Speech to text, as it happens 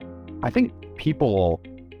I think people,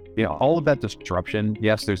 all of that disruption,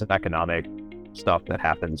 yes, there's an economic stuff that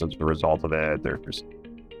happens as a result of it. There's,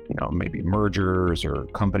 maybe mergers or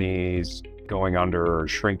companies going under or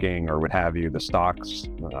shrinking or what have you. The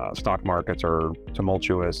stock markets are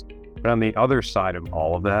tumultuous. But on the other side of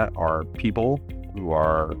all of that are people who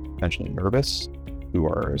are potentially nervous, who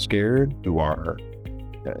are scared, who are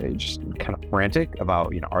just kind of frantic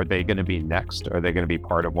about, are they going to be next? Are they going to be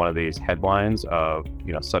part of one of these headlines of,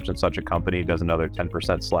 such and such a company does another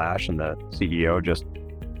 10% slash and the CEO just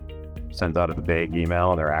sends out a vague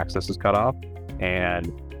email and their access is cut off.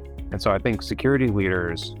 And so I think security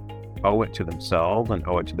leaders owe it to themselves and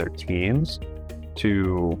owe it to their teams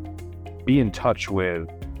to be in touch with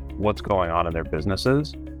what's going on in their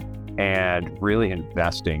businesses and really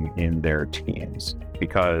investing in their teams,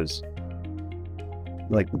 because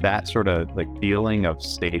that sort of feeling of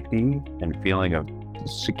safety and feeling of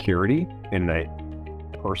security in a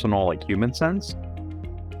personal, human sense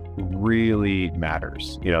really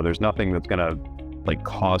matters. There's nothing that's going to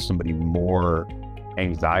cause somebody more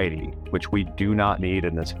anxiety, which we do not need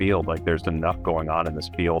in this field. There's enough going on in this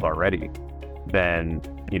field already than,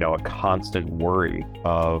 a constant worry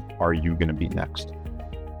of, are you going to be next?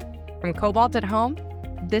 From Cobalt at Home,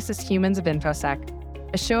 this is Humans of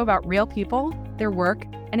InfoSec, a show about real people, their work,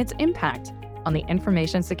 and its impact on the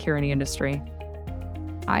information security industry.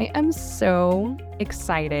 I am so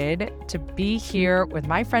excited to be here with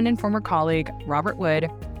my friend and former colleague, Robert Wood.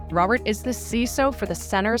 Robert is the CISO for the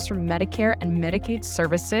Centers for Medicare and Medicaid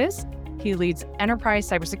Services. He leads enterprise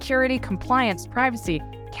cybersecurity, compliance, privacy,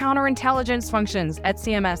 counterintelligence functions at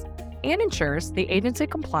CMS, and ensures the agency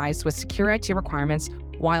complies with secure IT requirements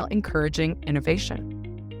while encouraging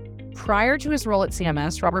innovation. Prior to his role at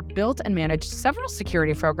CMS, Robert built and managed several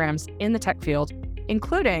security programs in the tech field,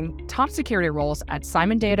 including top security roles at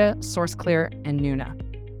Simon Data, SourceClear, and Nuna.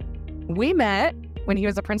 We met when he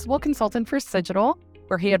was a principal consultant for Cigital,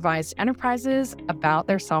 where he advised enterprises about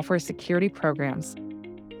their software security programs.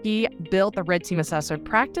 He built the Red Team Assessment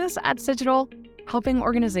practice at Cigital, helping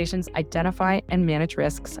organizations identify and manage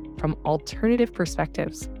risks from alternative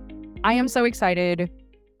perspectives. I am so excited.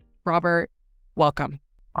 Robert, welcome.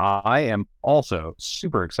 I am also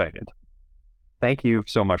super excited. Thank you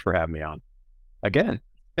so much for having me on again.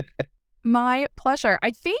 My pleasure.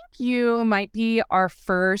 I think you might be our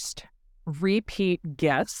first repeat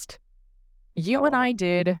guest. You and I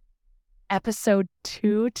did episode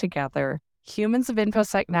 2 together. Humans of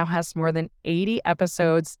InfoSec now has more than 80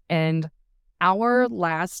 episodes, and our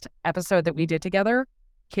last episode that we did together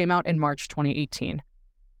came out in March 2018.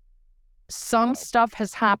 Some stuff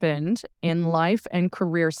has happened in life and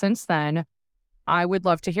career since then. I would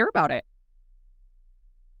love to hear about it.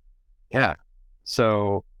 Yeah.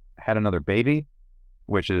 So had another baby,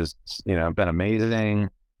 which is, been amazing.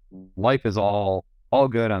 Life is all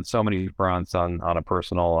good on so many fronts on a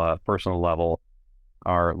personal level.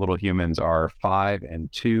 Our little humans are 5 and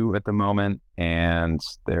 2 at the moment, and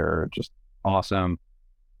they're just awesome.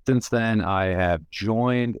 Since then, I have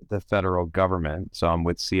joined the federal government, so I'm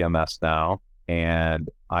with CMS now, and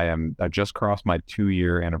I just crossed my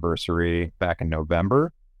 2-year anniversary back in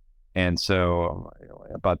November, and so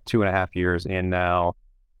about 2.5 years in now.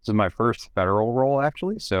 This is my first federal role,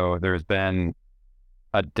 actually. So there's been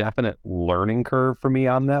a definite learning curve for me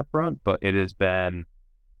on that front, but it has been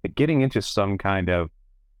getting into some kind of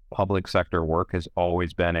public sector work has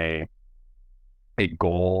always been a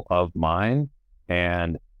goal of mine,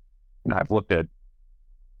 and I've looked at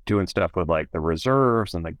doing stuff with the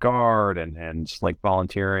reserves and the guard and just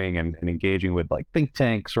volunteering and engaging with think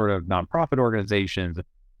tank sort of nonprofit organizations.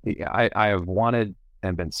 I have wanted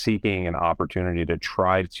and been seeking an opportunity to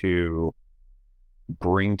try to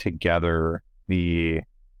bring together the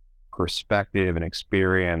perspective and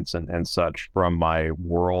experience and such from my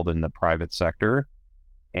world in the private sector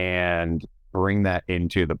and bring that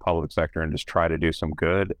into the public sector and just try to do some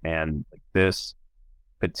good. And this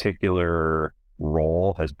particular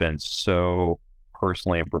role has been so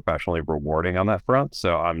personally and professionally rewarding on that front.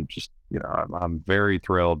 So I'm just, I'm very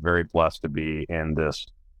thrilled, very blessed to be in this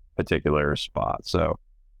particular spot. So,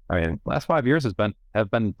 last 5 years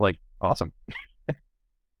have been awesome.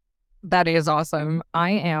 That is awesome.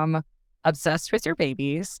 I am obsessed with your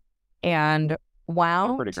babies, and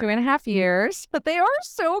wow, 2.5 years, but they are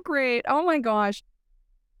so great. Oh my gosh.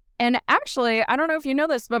 And actually, I don't know if you know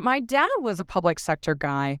this, but my dad was a public sector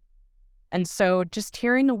guy. And so just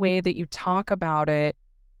hearing the way that you talk about it,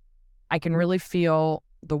 I can really feel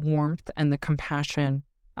the warmth and the compassion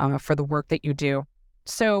for the work that you do.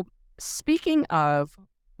 So speaking of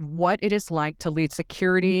what it is like to lead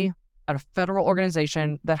security at a federal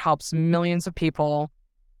organization that helps millions of people,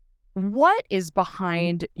 What is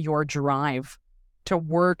behind your drive to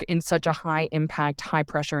work in such a high impact, high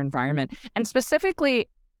pressure environment? And specifically,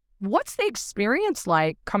 what's the experience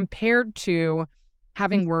like compared to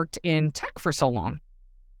having worked in tech for so long?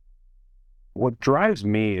 What drives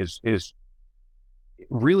me is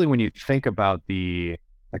really when you think about the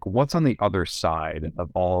like what's on the other side of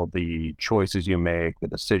all the choices you make, the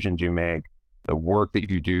decisions you make, the work that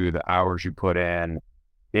you do, the hours you put in,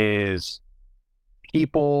 is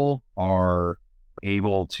people are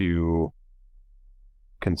able to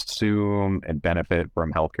consume and benefit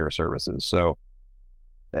from healthcare services. So,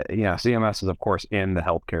 CMS is, of course, in the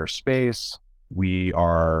healthcare space. We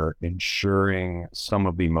are ensuring some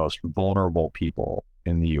of the most vulnerable people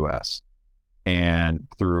in the US and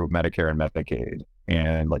through Medicare and Medicaid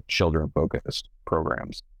and like children focused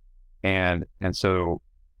programs. And so,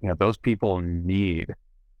 those people need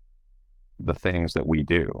the things that we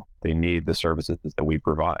do. They need the services that we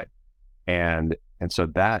provide. And so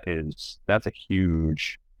that's a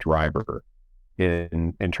huge driver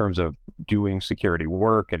in terms of doing security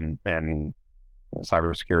work and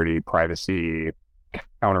cybersecurity, privacy,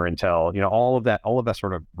 counter intel, all of that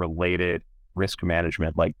sort of related risk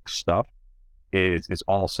management like stuff is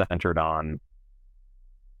all centered on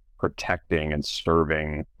protecting and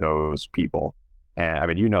serving those people. And I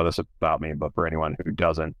mean, you know this about me, but for anyone who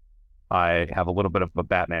doesn't, I have a little bit of a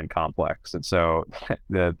Batman complex. And so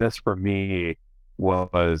this for me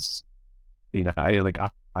was, I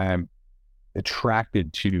am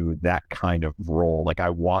attracted to that kind of role. Like I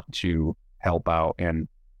want to help out and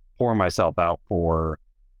pour myself out for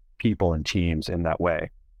people and teams in that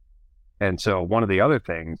way. And so one of the other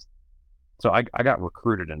things, so I got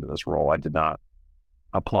recruited into this role. I did not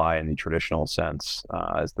apply in the traditional sense.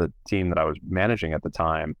 As the team that I was managing at the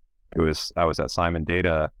time, I was at Simon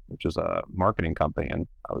Data, which is a marketing company, and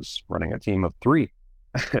I was running a team of 3,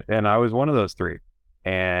 and I was one of those 3.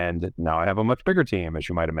 And now I have a much bigger team, as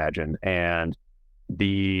you might imagine. And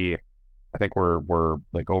I think we're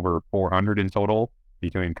like over 400 in total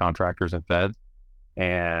between contractors and feds.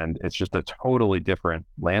 And it's just a totally different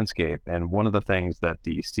landscape. And one of the things that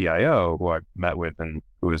the CIO who I met with and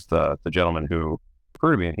who is the gentleman who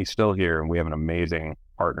recruited me, and he's still here and we have an amazing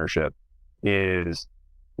partnership, is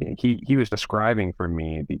he was describing for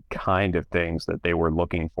me the kind of things that they were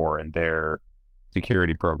looking for in their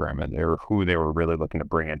security program and who they were really looking to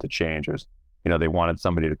bring in to change. It was, they wanted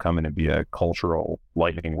somebody to come in and be a cultural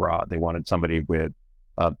lightning rod. They wanted somebody with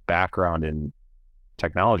a background in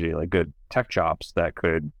technology, like good tech chops that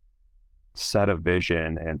could set a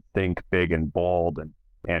vision and think big and bold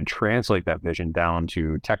and translate that vision down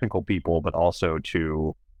to technical people, but also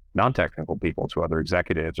to non-technical people, to other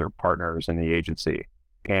executives or partners in the agency.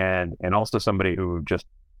 And also somebody who just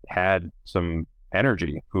had some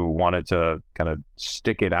energy, who wanted to kind of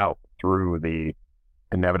stick it out through the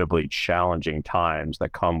inevitably challenging times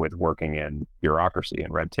that come with working in bureaucracy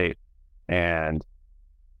and red tape. And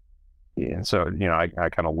so, I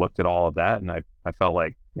kind of looked at all of that and I felt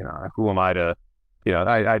like, who am I to,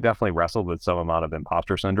 I definitely wrestled with some amount of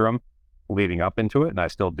imposter syndrome leading up into it. And I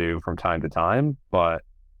still do from time to time. But,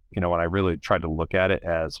 when I really tried to look at it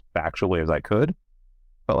as factually as I could,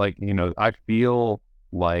 but like, I feel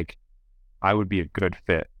like I would be a good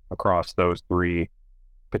fit across those 3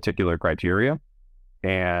 particular criteria.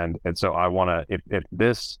 And so I want to, if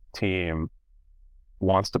this team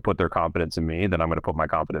wants to put their confidence in me, then I'm going to put my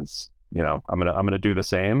confidence, I'm going to do the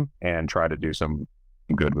same and try to do some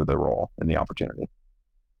good with the role and the opportunity.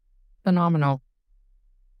 Phenomenal.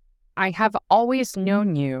 I have always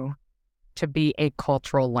known you to be a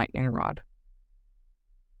cultural lightning rod.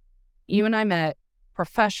 You and I met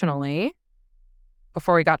professionally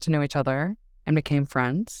before we got to know each other and became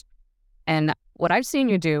friends. And what I've seen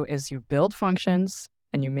you do is you build functions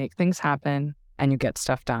and you make things happen and you get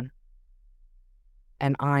stuff done.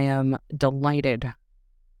 And I am delighted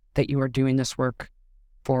that you are doing this work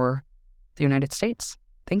for the United States.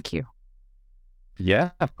 Thank you.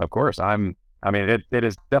 Yeah, of course. It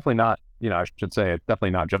is definitely not, I should say it's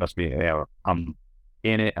definitely not just me. I'm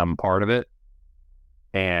in it, I'm part of it.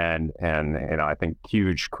 And I think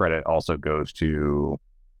huge credit also goes to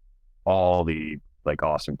all the like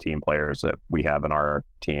awesome team players that we have in our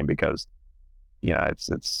team, because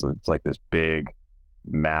it's like this big,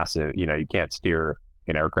 massive, you can't steer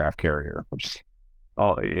an aircraft carrier, which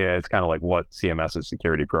it's kind of like what CMS's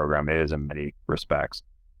security program is in many respects.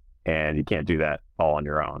 And you can't do that all on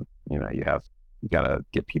your own. You got to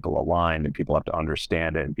get people aligned and people have to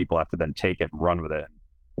understand it and people have to then take it and run with it.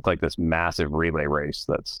 It's like this massive relay race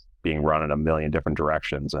that's being run in a million different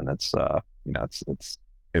directions. And it's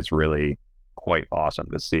really quite awesome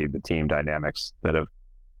to see the team dynamics that have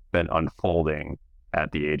been unfolding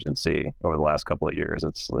at the agency over the last couple of years.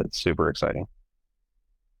 It's super exciting.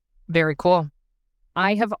 Very cool.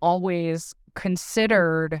 I have always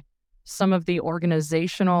considered some of the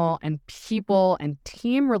organizational and people and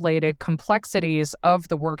team related complexities of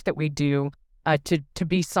the work that we do to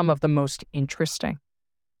be some of the most interesting.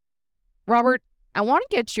 Robert, I want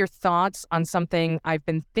to get your thoughts on something I've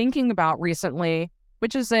been thinking about recently,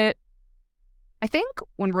 which is that I think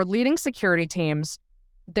when we're leading security teams,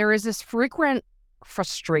 there is this frequent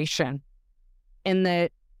frustration in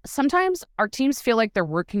that sometimes our teams feel like their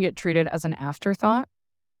work can get treated as an afterthought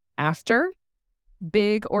after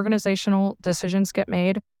big organizational decisions get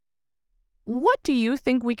made. What do you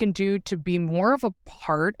think we can do to be more of a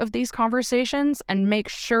part of these conversations and make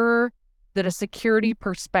sure that a security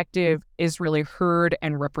perspective is really heard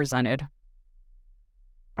and represented?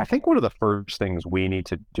 I think one of the first things we need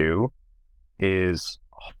to do is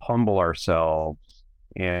humble ourselves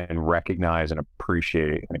and recognize and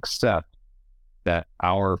appreciate and accept that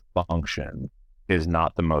our function is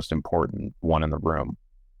not the most important one in the room.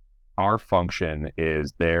 Our function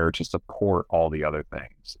is there to support all the other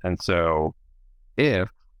things. And so if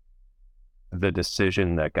the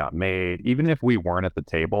decision that got made, even if we weren't at the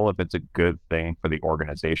table, if it's a good thing for the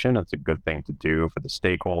organization, it's a good thing to do for the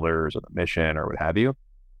stakeholders or the mission or what have you,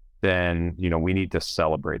 then, we need to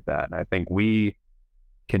celebrate that. And I think we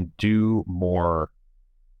can do more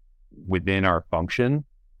within our function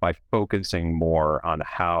by focusing more on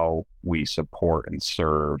how we support and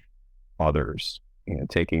serve others,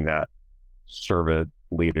 taking that servant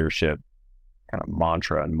leadership kind of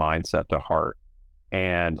mantra and mindset to heart.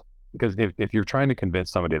 And because if you're trying to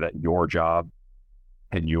convince somebody that your job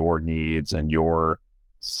and your needs and your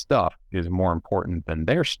stuff is more important than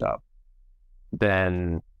their stuff,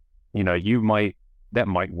 then, that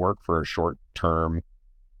might work for a short term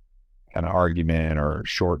kind of argument or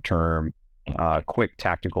short term, quick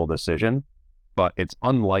tactical decision, but it's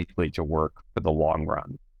unlikely to work for the long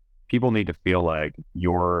run. People need to feel like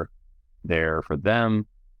you're there for them.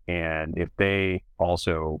 And if they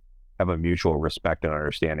also have a mutual respect and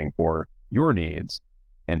understanding for your needs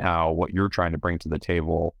and how what you're trying to bring to the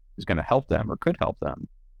table is going to help them or could help them,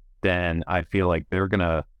 then I feel like they're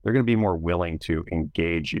gonna be more willing to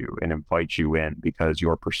engage you and invite you in because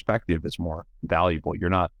your perspective is more valuable.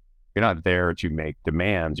 You're not there to make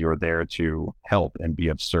demands. You're there to help and be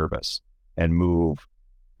of service and move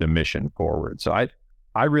the mission forward. So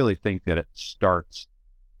I really think that it starts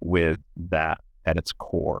with that at its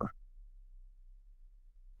core.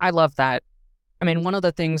 I love that. I mean, one of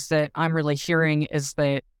the things that I'm really hearing is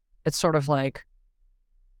that it's sort of like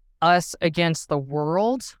us against the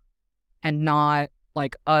world and not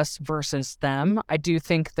like us versus them. I do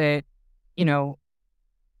think that,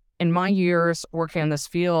 in my years working in this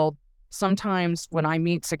field, sometimes when I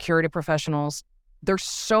meet security professionals, they're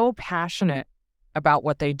so passionate about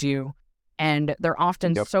what they do. And they're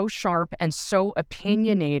often so sharp and so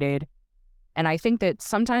opinionated. And I think that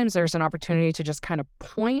sometimes there's an opportunity to just kind of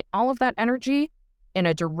point all of that energy in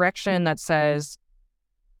a direction that says,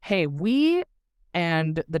 hey, we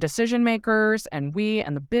and the decision makers and we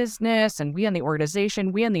and the business and we and the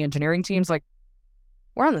organization, we and the engineering teams, like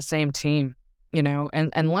we're on the same team,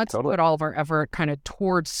 and let's Totally. put all of our effort kind of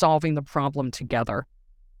towards solving the problem together.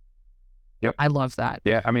 Yep. I love that.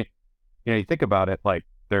 Yeah. I mean, you think about it, like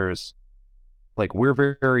there's a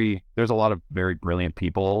lot of very brilliant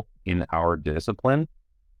people in our discipline,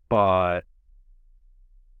 but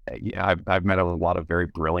I've met a lot of very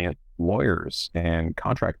brilliant lawyers and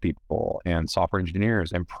contract people and software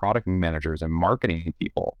engineers and product managers and marketing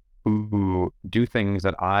people who do things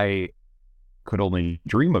that I could only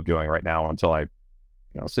dream of doing right now until I,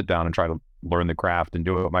 sit down and try to learn the craft and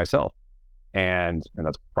do it myself. And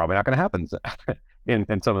that's probably not going to happen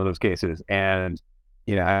in some of those cases. And,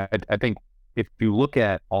 I think if you look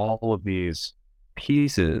at all of these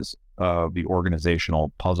pieces of the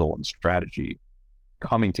organizational puzzle and strategy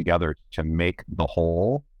coming together to make the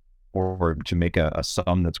whole or to make a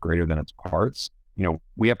sum that's greater than its parts,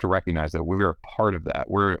 we have to recognize that we're a part of that.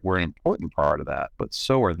 We're an important part of that, but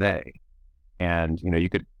so are they. And,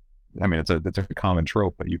 it's a common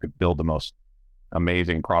trope, but you could build the most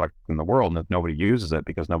amazing product in the world. And if nobody uses it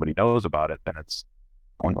because nobody knows about it, then it's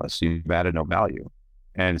pointless. You've added no value.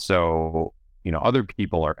 And so, other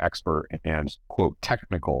people are expert and quote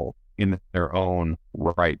technical in their own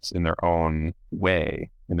rights, in their own way,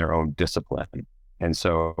 in their own discipline. And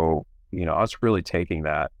so, us really taking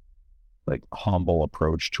that like humble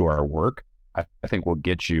approach to our work, I think will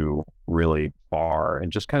get you really far,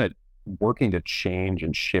 and just kind of working to change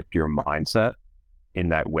and shift your mindset in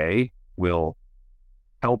that way will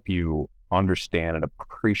help you understand and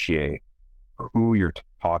appreciate who you're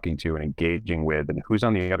talking to and engaging with and who's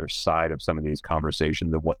on the other side of some of these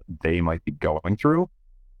conversations and what they might be going through.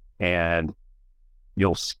 And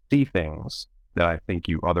you'll see things that I think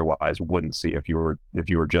you otherwise wouldn't see if you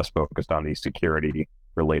were just focused on these security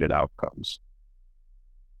related outcomes.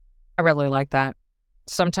 I really like that.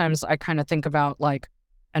 Sometimes I kind of think about like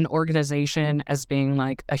an organization as being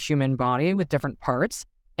like a human body with different parts.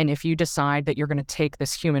 And if you decide that you're going to take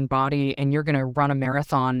this human body and you're going to run a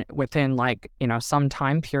marathon within like, some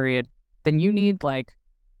time period, then you need like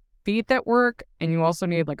feet that work, and you also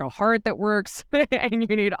need like a heart that works, and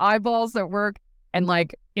you need eyeballs that work. And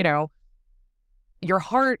like, your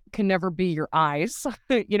heart can never be your eyes.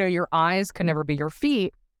 Your eyes can never be your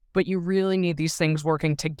feet, but you really need these things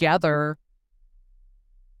working together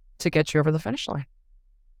to get you over the finish line.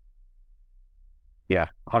 Yeah,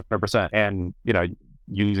 100%. And,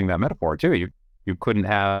 using that metaphor too, you couldn't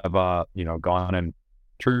have, gone and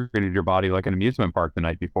treated your body like an amusement park the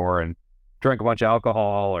night before and drank a bunch of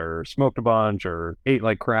alcohol or smoked a bunch or ate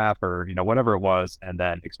like crap or, whatever it was, and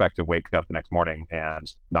then expect to wake up the next morning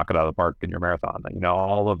and knock it out of the park in your marathon.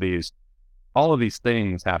 All of these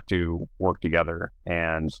things have to work together,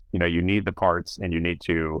 and, you need the parts and you need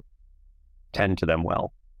to tend to them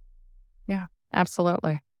well. Yeah,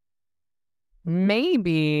 absolutely.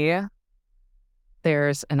 Maybe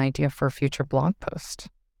there's an idea for a future blog post.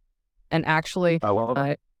 And actually,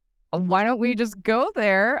 why don't we just go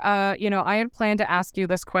there? I had planned to ask you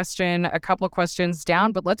this question a couple of questions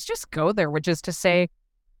down, but let's just go there, which is to say,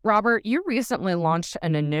 Robert, you recently launched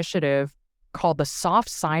an initiative called The Soft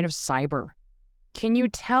Side of Cyber. Can you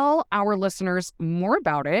tell our listeners more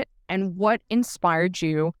about it and what inspired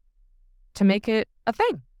you to make it a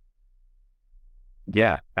thing?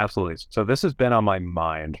 Yeah, absolutely. So this has been on my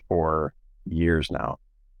mind for years now.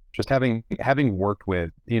 Just having worked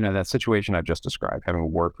with, that situation I just described,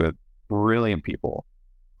 having worked with brilliant people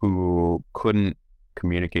who couldn't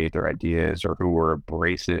communicate their ideas or who were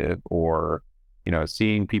abrasive, or,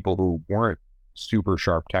 seeing people who weren't super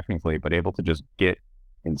sharp technically, but able to just get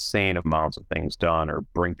insane amounts of things done or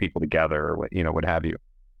bring people together or what have you.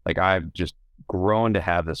 Like, I've just grown to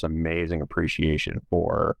have this amazing appreciation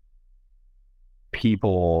for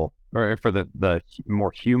people, or for the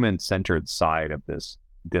more human centered side of this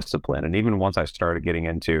discipline. And even once I started getting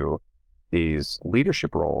into these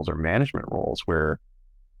leadership roles or management roles where,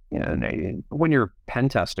 when you're pen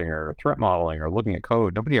testing or threat modeling or looking at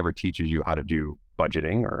code, nobody ever teaches you how to do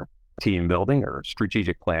budgeting or team building or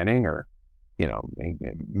strategic planning or,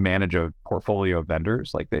 manage a portfolio of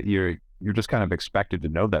vendors like that. You're just kind of expected to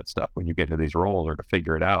know that stuff when you get into these roles or to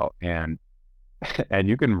figure it out. And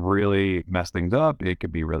you can really mess things up. It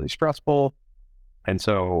could be really stressful. And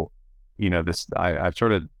so, I've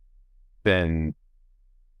sort of been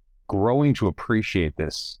growing to appreciate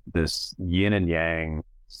this yin and yang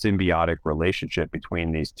symbiotic relationship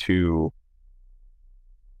between these two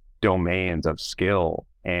domains of skill.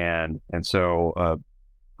 And so a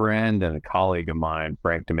friend and a colleague of mine,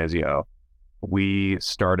 Frank DeMizio, we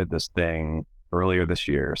started this thing earlier this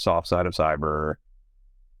year, Soft Side of Cyber.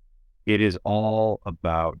 It is all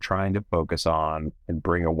about trying to focus on and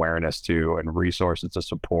bring awareness to and resources to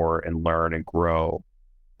support and learn and grow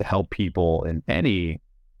to help people in any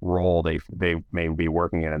role they may be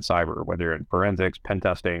working in cyber, whether you're in forensics, pen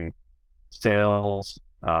testing, sales,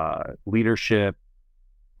 leadership,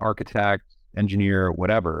 architect, engineer,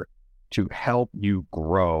 whatever, to help you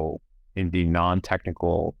grow in the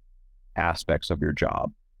non-technical aspects of your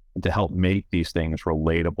job, and to help make these things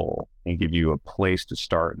relatable and give you a place to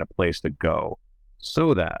start and a place to go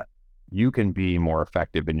so that you can be more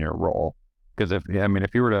effective in your role. Because if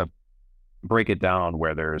you were to break it down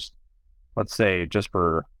where there's, let's say, just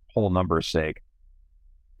for whole numbers sake,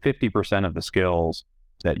 50% of the skills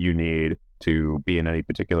that you need to be in any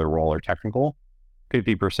particular role are technical,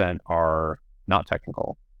 50% are not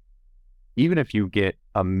technical. Even if you get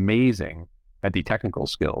amazing at the technical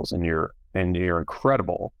skills and you're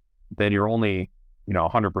incredible, then you're only,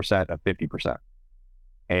 100% of 50%.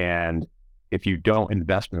 And if you don't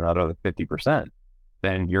invest in that other 50%,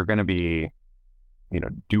 then you're going to be,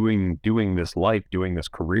 doing this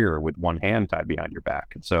career with one hand tied behind your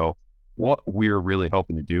back. And so what we're really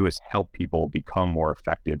hoping to do is help people become more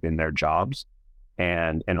effective in their jobs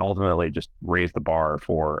and ultimately just raise the bar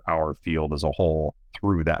for our field as a whole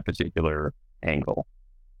through that particular angle.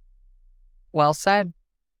 Well said.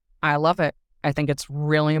 I love it. I think it's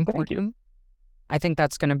really important. I think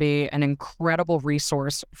that's going to be an incredible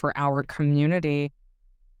resource for our community.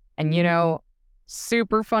 And,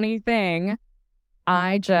 super funny thing,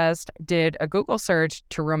 I just did a Google search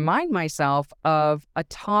to remind myself of a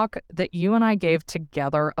talk that you and I gave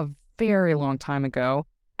together a very long time ago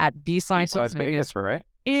at B-Science Besides Vegas, right?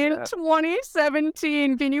 in Yeah.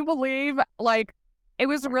 2017. Can you believe? Like, it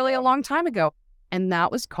was really a long time ago. And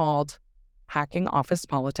that was called Hacking Office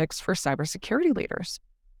Politics for Cybersecurity Leaders.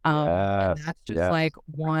 And Yes. that's just Yes. like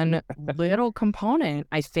one little component,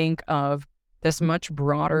 I think, of this much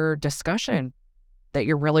broader discussion that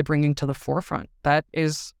you're really bringing to the forefront. That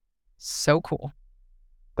is so cool.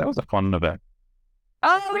 That was a fun event.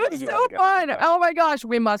 Oh, it was so fun. Oh my gosh,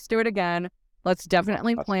 we must do it again. Let's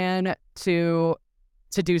definitely That's plan to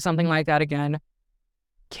do something like that again.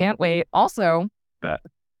 Can't wait. Also, that.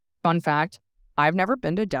 fun fact, I've never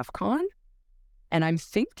been to DEF CON, and I'm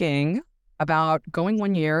thinking about going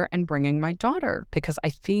one year and bringing my daughter because I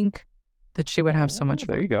think that she would have so much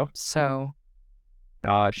There fun. you go. So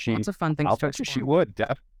She, lots of fun things I'll to bet you she explore. would.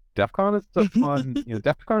 DEF CON is a fun,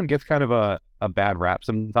 DEF CON gets kind of a bad rap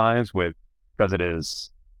sometimes because it is,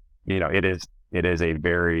 it is a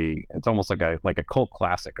very, it's almost like a cult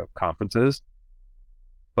classic of conferences,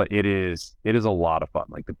 but it is a lot of fun.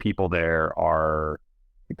 Like the people there are,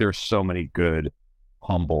 there's so many good,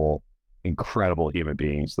 humble, incredible human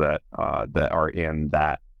beings that are in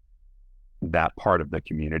that part of the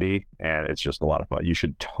community, and it's just a lot of fun. You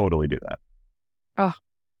should totally do that. Oh,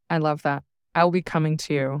 I love that. I'll be coming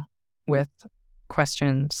to you with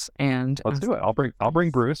questions and Let's do it. I'll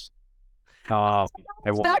bring Bruce. Uh,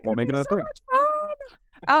 and that we'll could make be it a so three. much fun.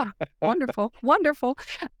 Ah, wonderful. Wonderful.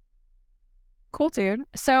 Cool, dude.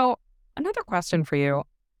 So another question for you.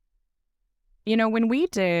 When we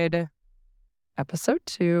did episode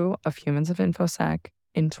 2 of Humans of InfoSec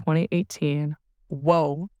in 2018,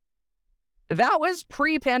 whoa, that was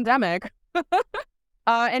pre-pandemic.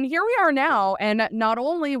 And here we are now. And not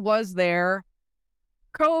only was there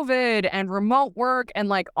COVID and remote work and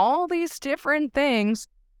like all these different things.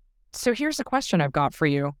 So here's a question I've got for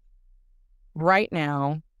you. Right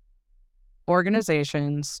now,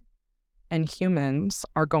 organizations and humans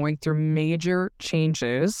are going through major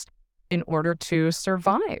changes in order to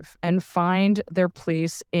survive and find their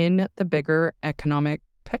place in the bigger economic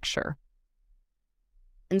picture.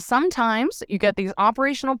 And sometimes you get these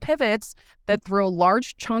operational pivots that throw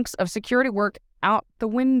large chunks of security work out the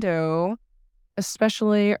window,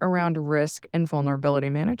 especially around risk and vulnerability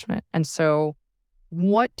management. And so,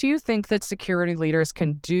 what do you think that security leaders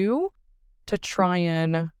can do to try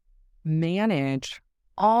and manage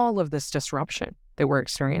all of this disruption that we're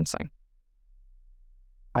experiencing?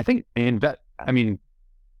 I think I mean,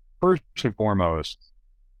 first and foremost,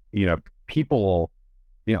 people,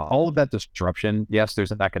 all of that disruption. Yes,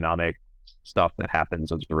 there's an economic stuff that happens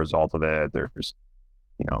as a result of it. There's,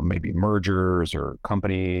 maybe mergers or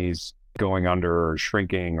companies going under or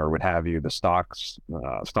shrinking or what have you. The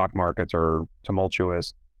stock markets are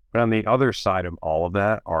tumultuous. But on the other side of all of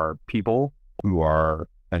that are people who are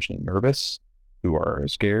essentially nervous, who are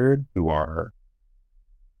scared, who are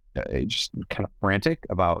just kind of frantic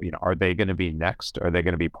about, are they going to be next? Are they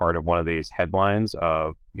going to be part of one of these headlines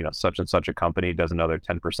of, such and such a company does another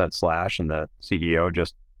 10% slash and the CEO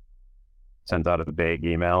just sends out a vague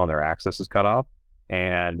email and their access is cut off.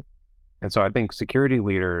 And so I think security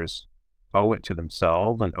leaders owe it to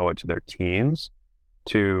themselves and owe it to their teams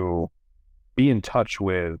to be in touch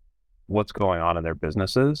with what's going on in their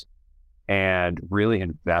businesses and really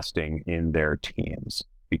investing in their teams,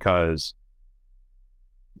 because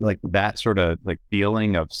like that sort of like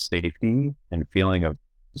feeling of safety and feeling of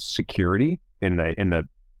security in the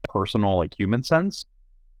personal, like human sense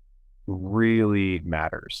really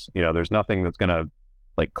matters. There's nothing that's going to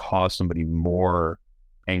like cause somebody more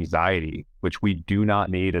anxiety, which we do not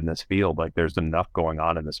need in this field. Like there's enough going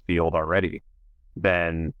on in this field already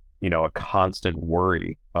than, a constant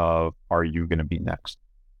worry of, are you going to be next?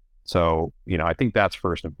 So, I think that's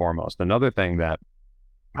first and foremost. Another thing that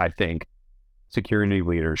I think security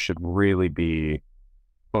leaders should really be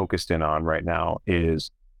focused in on right now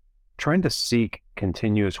is trying to seek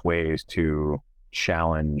continuous ways to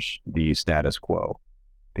challenge the status quo.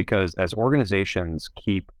 Because as organizations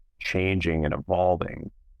keep changing and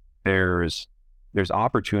evolving, there's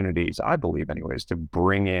opportunities, I believe anyways, to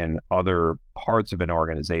bring in other parts of an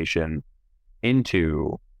organization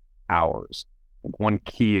into ours. One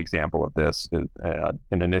key example of this is an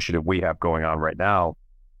initiative we have going on right now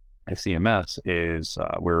at CMS is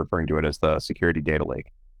we're referring to it as the security data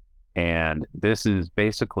lake. And this is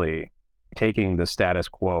basically taking the status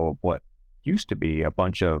quo of what used to be a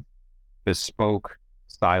bunch of bespoke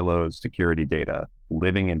siloed security data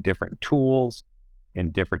living in different tools,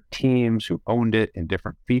 in different teams who owned it, in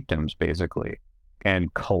different fiefdoms, basically,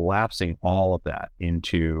 and collapsing all of that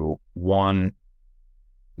into one,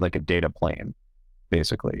 like a data plane,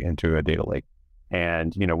 basically into a data lake.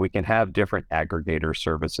 And, we can have different aggregator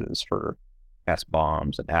services for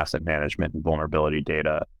SBOMs and asset management and vulnerability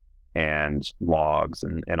data and logs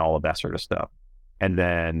and all of that sort of stuff. And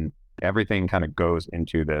then everything kind of goes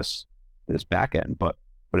into this backend. But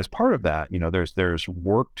as part of that, there's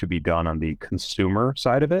work to be done on the consumer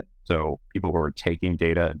side of it. So people who are taking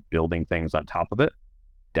data and building things on top of it,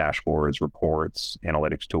 dashboards, reports,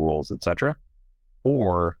 analytics tools, etc.,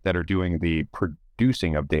 or that are doing the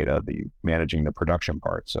producing of data, the managing the production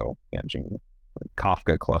part. So managing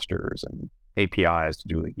Kafka clusters and APIs to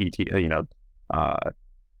do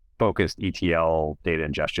focused ETL data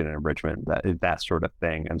ingestion and enrichment, that sort of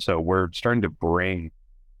thing. And so we're starting to bring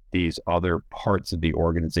these other parts of the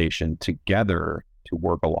organization together to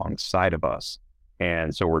work alongside of us.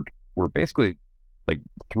 And so we're basically, like,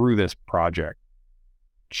 through this project,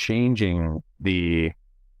 changing the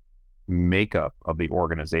makeup of the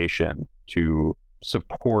organization to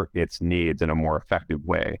support its needs in a more effective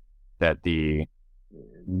way that the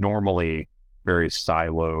normally very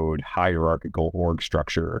siloed hierarchical org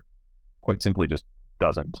structure quite simply just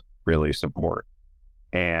doesn't really support.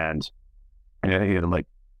 And like,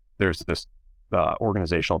 there's this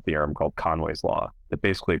organizational theorem called Conway's Law that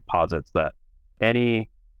basically posits that anytime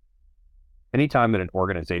that an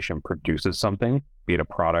organization produces something, be it a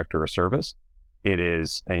product or a service, it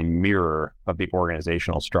is a mirror of the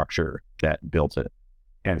organizational structure that built it.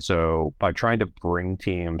 And so by trying to bring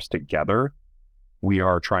teams together, we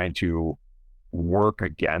are trying to work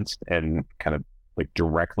against and kind of like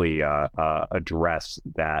directly address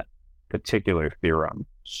that particular theorem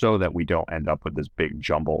so that we don't end up with this big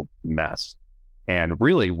jumbled mess. And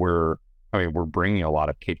really, we're bringing a lot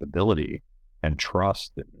of capability and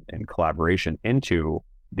trust and collaboration into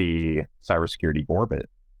the cybersecurity orbit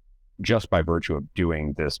just by virtue of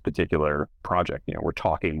doing this particular project. We're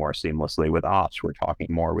talking more seamlessly with ops, we're talking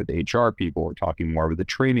more with HR people, we're talking more with the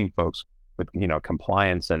training folks, with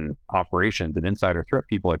compliance and operations and insider threat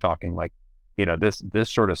people are talking. Like, this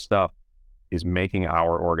sort of stuff is making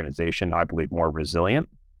our organization, I believe, more resilient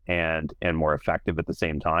and more effective at the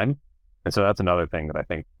same time. And so that's another thing that I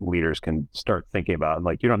think leaders can start thinking about.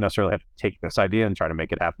 Like, you don't necessarily have to take this idea and try to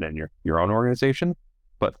make it happen in your own organization,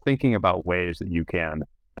 but thinking about ways that you can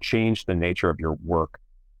change the nature of your work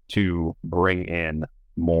to bring in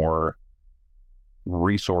more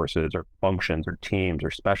resources or functions or teams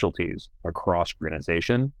or specialties across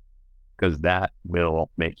organization, because that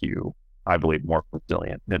will make you, I believe, more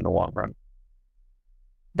resilient in the long run.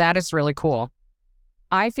 That is really cool.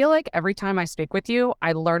 I feel like every time I speak with you,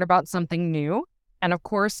 I learn about something new. And of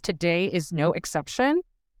course, today is no exception.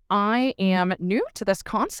 I am new to this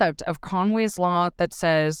concept of Conway's Law that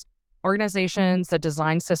says organizations that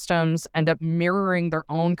design systems end up mirroring their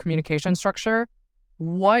own communication structure.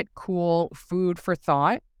 What cool food for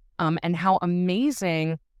thought, and how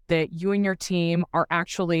amazing that you and your team are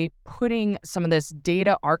actually putting some of this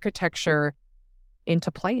data architecture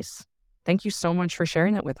into place. Thank you so much for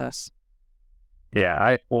sharing it with us.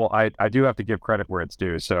 Yeah, I do have to give credit where it's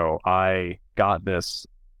due. So I got this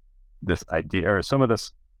idea, or some of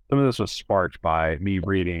this was sparked by me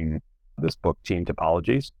reading this book, Team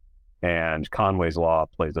Topologies, and Conway's Law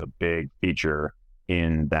plays a big feature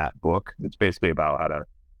in that book. It's basically about how to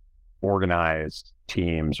organize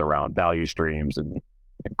teams around value streams and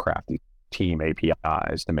craft these team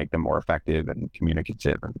APIs to make them more effective and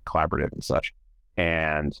communicative and collaborative and such.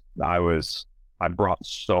 And I brought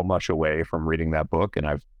so much away from reading that book, and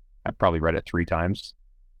I've probably read it 3 times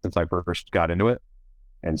since I first got into it.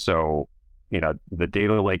 And so, the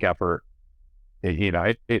data lake effort,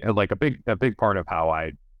 like a big part of how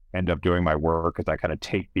I end up doing my work is I kind of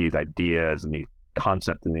take these ideas and these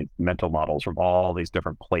concepts and these mental models from all these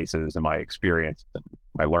different places in my experience and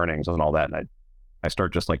my learnings and all that, and I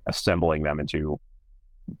start just like assembling them into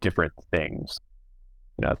different things.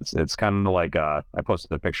 It's kind of like I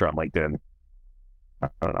posted a picture on LinkedIn, I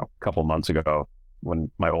don't know, a couple months ago,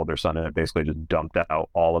 when my older son had basically just dumped out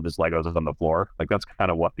all of his Legos on the floor. Like, that's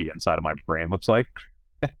kind of what the inside of my brain looks like.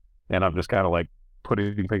 And I'm just kind of like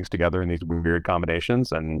putting things together in these weird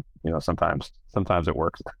combinations. And, sometimes it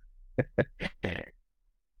works.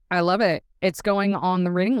 I love it. It's going on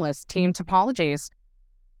the reading list, Team Topologies.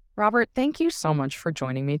 Robert, thank you so much for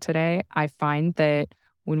joining me today. I find that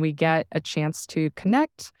when we get a chance to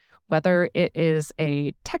connect, whether it is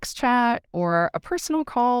a text chat or a personal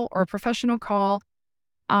call or a professional call,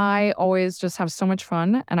 I always just have so much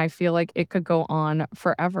fun, and I feel like it could go on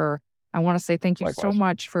forever. I want to say thank you so Likewise.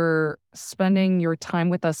 much for spending your time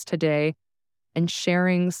with us today. and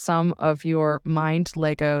sharing some of your mind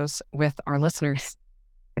Legos with our listeners.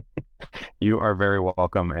 You are very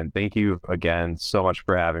welcome. And thank you again so much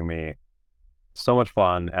for having me. So much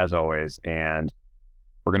fun as always. And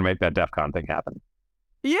we're going to make that DEF CON thing happen.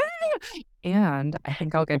 Yeah. And I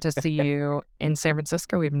think I'll get to see you in San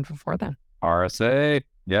Francisco even before then. RSA.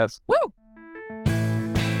 Yes. Woo!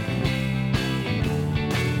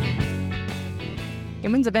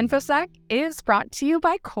 Humans of InfoSec is brought to you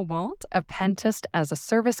by Cobalt, a pentest as a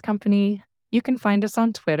service company. You can find us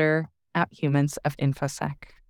on Twitter @Humans of InfoSec.